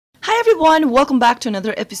everyone, welcome back to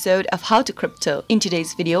another episode of How to Crypto. In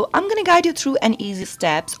today's video, I'm gonna guide you through an easy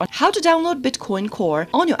steps on how to download Bitcoin Core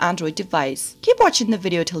on your Android device. Keep watching the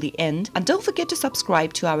video till the end and don't forget to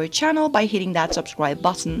subscribe to our channel by hitting that subscribe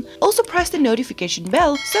button. Also press the notification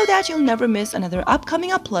bell so that you'll never miss another upcoming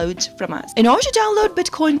upload from us. In order to download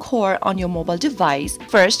Bitcoin Core on your mobile device,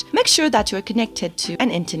 first make sure that you are connected to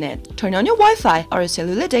an internet. Turn on your Wi-Fi or your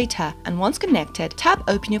cellular data, and once connected, tap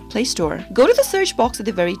open your Play Store. Go to the search box at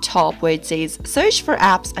the very top where it says search for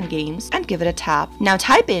apps and games and give it a tap. Now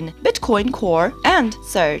type in Bitcoin Core and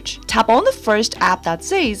search. Tap on the first app that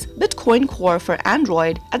says Bitcoin Core for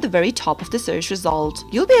Android at the very top of the search result.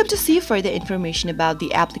 You'll be able to see further information about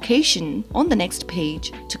the application on the next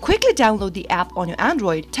page. To quickly download the app on your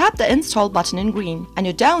Android, tap the install button in green and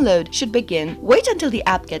your download should begin. Wait until the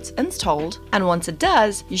app gets installed, and once it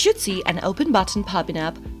does, you should see an open button popping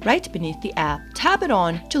up right beneath the app. Tap it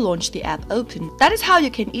on to launch the app open. That is how you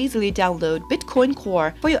can easily download Bitcoin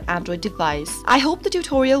Core for your Android device. I hope the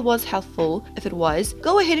tutorial was helpful. If it was,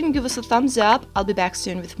 go ahead and give us a thumbs up. I'll be back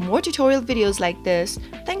soon with more tutorial videos like this.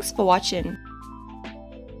 Thanks for watching.